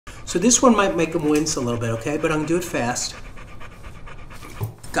So this one might make him wince a little bit, okay? But I'm gonna do it fast.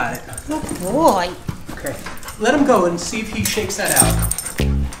 Got it. Good boy. Okay. Let him go and see if he shakes that out.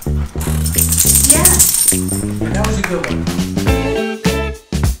 Yeah. And that was a good one.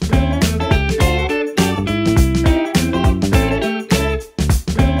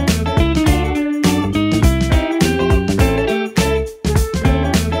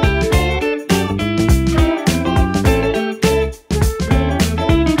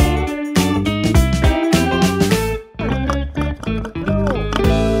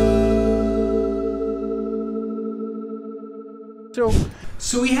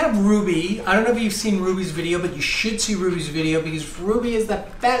 So we have Ruby. I don't know if you've seen Ruby's video, but you should see Ruby's video because Ruby is the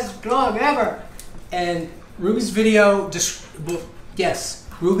best dog ever. And Ruby's video, yes,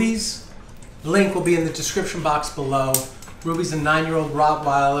 Ruby's link will be in the description box below. Ruby's a 9-year-old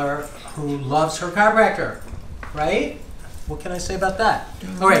Rottweiler who loves her chiropractor, right? What can I say about that?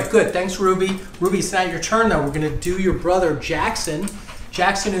 All right, good. Thanks, Ruby. Ruby, it's now your turn, though. We're going to do your brother, Jaxson.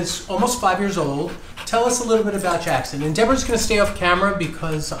 Jaxson is almost 5 years old. Tell us a little bit about Jaxson. And Deborah's going to stay off camera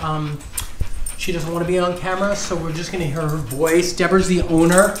because she doesn't want to be on camera, so we're just going to hear her voice. Deborah's the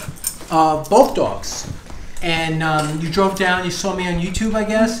owner of both dogs. And you drove down, you saw me on YouTube, I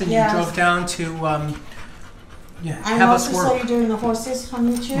guess, and you drove down to have us work. I also saw you doing the horses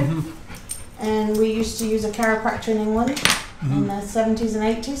on YouTube. And we used to use a chiropractor in England in the 70s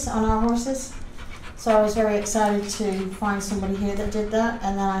and 80s on our horses. So I was very excited to find somebody here that did that.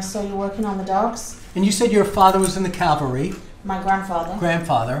 And then I saw you working on the dogs. And you said your father was in the cavalry. My grandfather.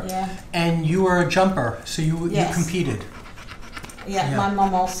 Grandfather. Yeah. And you were a jumper, so you competed. Yeah, my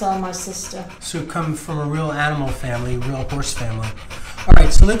mom also, my sister. So come from a real animal family, real horse family. All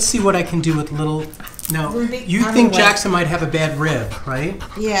right, so let's see what I can do with little... Now, you think Jaxson might have a bad rib, right?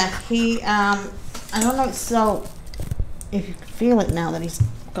 Yeah, he, I don't know so if you can feel it now that he's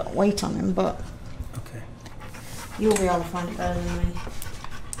got weight on him, but okay, you'll be able to find it better than me.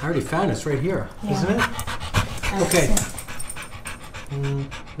 I already found it. It's right here, isn't it? Okay.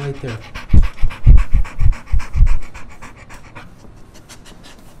 Right there.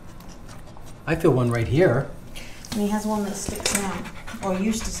 I feel one right here. And he has one that sticks out, or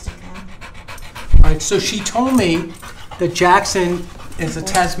used to stick out. All right, so she told me that Jaxson is a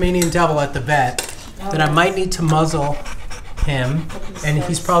Tasmanian devil at the vet, that I might need to muzzle him, and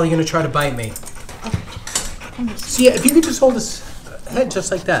he's probably going to try to bite me. So yeah, if you could just hold his head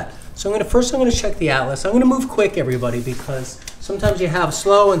just like that. So first I'm going to check the atlas. I'm going to move quick, everybody, because sometimes you have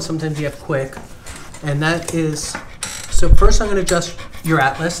slow and sometimes you have quick. And that is, so first I'm going to adjust your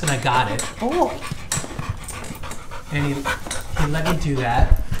atlas, and I got it. Oh. And he let me do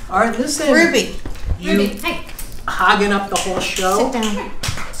that. All right, listen. Ruby. Ruby, hey. Hogging up the whole show. Sit down.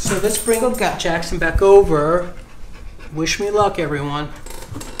 So let's bring Jaxson back over. Wish me luck, everyone.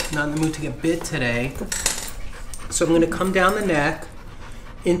 Not in the mood to get bit today. So I'm going to come down the neck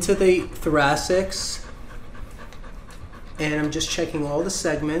into the thoracics, and I'm just checking all the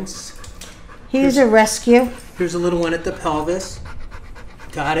segments. Here's a rescue. Here's a little one at the pelvis.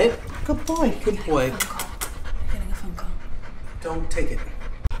 Got it. Good boy. Good boy. You're getting a phone call. Don't take it.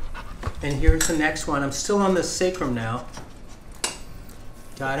 And here's the next one. I'm still on the sacrum now.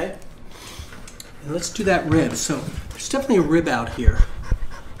 Got it. And let's do that rib. So there's definitely a rib out here.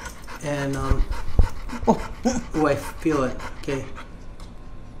 And oh, I feel it. Okay.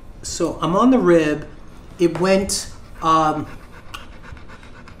 So I'm on the rib. It went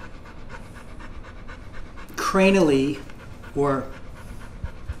cranially, or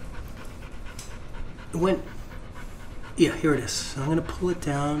it went, yeah, here it is. So I'm going to pull it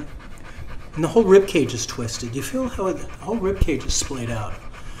down. And the whole rib cage is twisted. You feel how the whole rib cage is splayed out.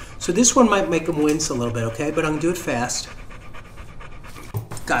 So this one might make him wince a little bit, okay? But I'm going to do it fast.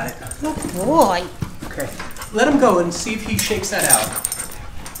 Got it. Good boy. Okay. Let him go and see if he shakes that out.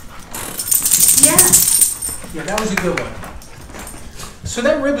 Yeah. Yeah, that was a good one. So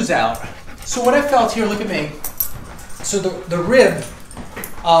that rib is out. So what I felt here, look at me. So the rib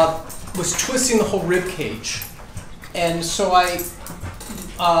was twisting the whole rib cage. And so I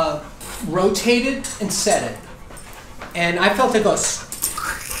rotated and set it. And I felt it go,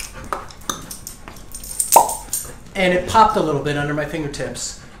 and it popped a little bit under my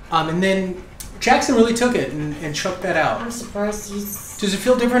fingertips. And then Jaxson really took it and choked that out. I'm surprised he's... Does it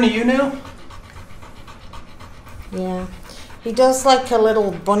feel different to you now? Yeah. He does like a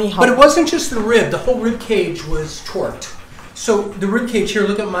little bunny hop. But it wasn't just the rib. The whole rib cage was torqued. So the rib cage here,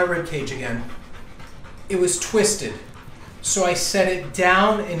 look at my rib cage again. It was twisted. So I set it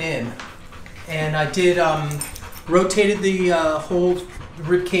down and in. And I did, rotated the whole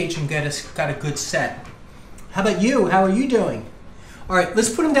rib cage and got a good set. How about you? How are you doing? All right, let's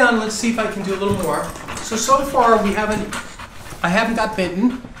put him down. Let's see if I can do a little more. So far I haven't got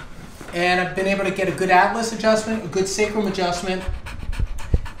bitten, and I've been able to get a good atlas adjustment, a good sacrum adjustment,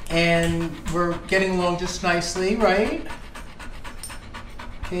 and we're getting along just nicely, right?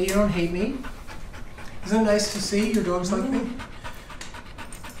 Okay, you don't hate me. Isn't it nice to see your dogs like me?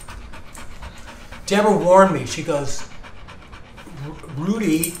 Deborah warned me. She goes,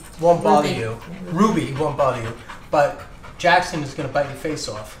 Rudy won't bother you. Ruby won't bother you, but Jaxson is going to bite your face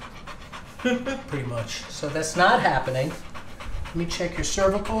off. Pretty much. So that's not happening. Let me check your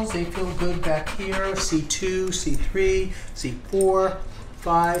cervicals. They feel good back here. C2, C3, C4,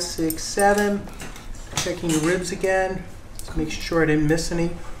 5, 6, 7. Checking your ribs again. Just make sure I didn't miss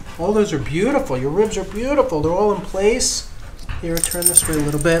any. All those are beautiful. Your ribs are beautiful. They're all in place. Here, turn this way a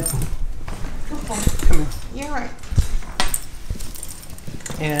little bit. Okay. Come here. You're right.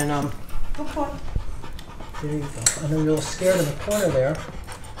 And Good boy. there you go. I know you're a little scared in the corner there.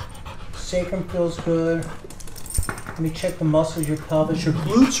 Sacrum feels good. Let me check the muscles, your pelvis. Your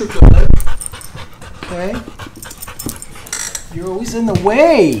glutes are good. Okay. You're always in the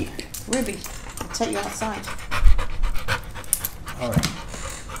way. Ruby, I'll take you outside. All right.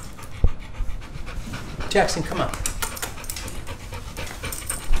 Jaxson, come on.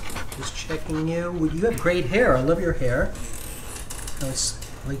 Just checking you. Well, you have great hair. I love your hair. It's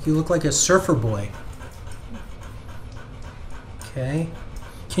like you look like a surfer boy. Okay.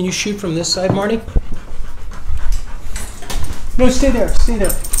 Can you shoot from this side, Marty? No, stay there. Stay there.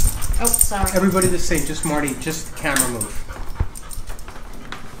 Oh, sorry. Everybody the same. Just Marty. Just the camera move.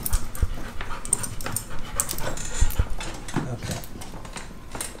 Okay.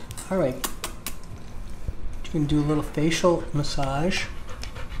 All right. You can do a little facial massage.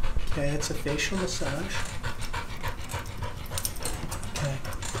 Okay, it's a facial massage. Okay,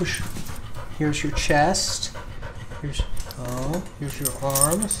 push. Here's your chest. Here's your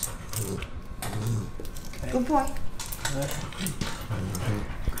arms. Okay. Good boy. Good.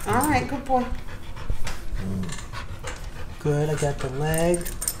 All right, good boy. Good. I got the leg.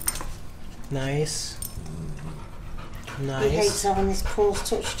 Nice. Nice. He hates having his paws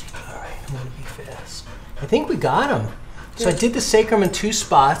touched. All right, I'm gonna be fast. I think we got him. So I did the sacrum in 2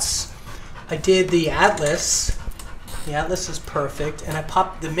 spots. I did the atlas. The atlas is perfect, and I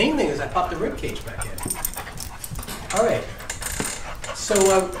popped. The main thing is I popped the rib cage back in. All right. So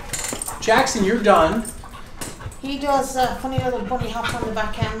Jaxson, you're done. He does a funny little bunny hop on the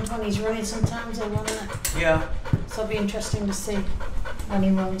back end when he's running. Sometimes he'll run it. Yeah. So it'll be interesting to see when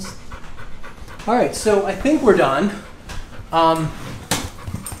he runs. All right. So I think we're done. Come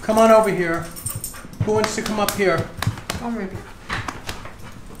on over here. Who wants to come up here? Come on, Ruby.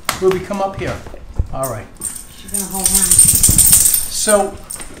 Ruby, come up here. All right. She's gonna hold hands. So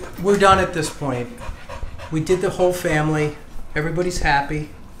we're done at this point. We did the whole family. Everybody's happy.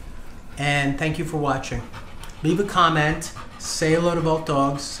 And thank you for watching. Leave a comment. Say hello to both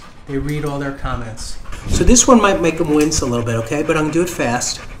dogs. They read all their comments. So this one might make them wince a little bit, okay? But I'm gonna do it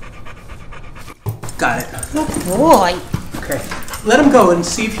fast. Got it. Good boy. Okay. Let him go and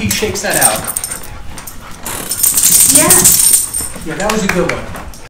see if he shakes that out. Yeah. Yeah, that was a good one.